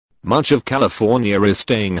Much of California is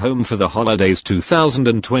staying home for the holidays.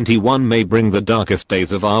 2021 may bring the darkest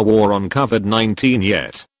days of our war on COVID-19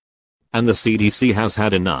 yet. And the CDC has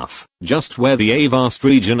had enough. Just where the vast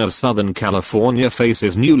region of Southern California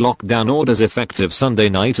faces new lockdown orders effective Sunday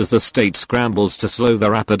night as the state scrambles to slow the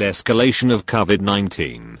rapid escalation of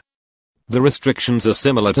COVID-19. The restrictions are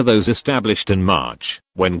similar to those established in March,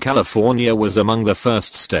 when California was among the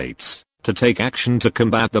first states to take action to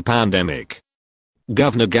combat the pandemic.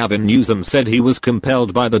 Governor Gavin Newsom said he was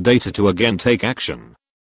compelled by the data to again take action.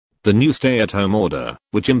 The new stay-at-home order,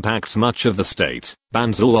 which impacts much of the state,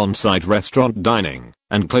 bans all on-site restaurant dining,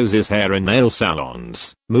 and closes hair and nail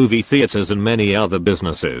salons, movie theaters and many other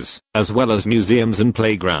businesses, as well as museums and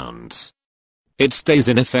playgrounds. It stays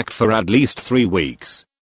in effect for at least 3 weeks.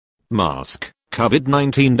 Mask,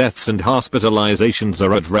 COVID-19 deaths and hospitalizations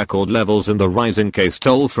are at record levels, and the rising case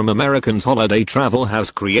toll from Americans' holiday travel has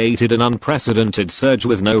created an unprecedented surge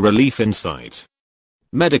with no relief in sight.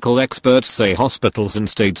 Medical experts say hospitals and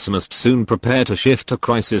states must soon prepare to shift to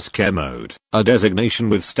crisis care mode, a designation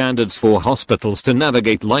with standards for hospitals to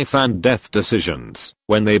navigate life and death decisions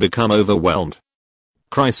when they become overwhelmed.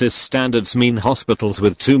 Crisis standards mean hospitals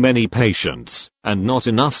with too many patients and not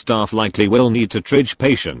enough staff likely will need to triage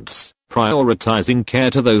patients, prioritizing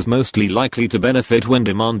care to those mostly likely to benefit when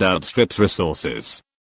demand outstrips resources.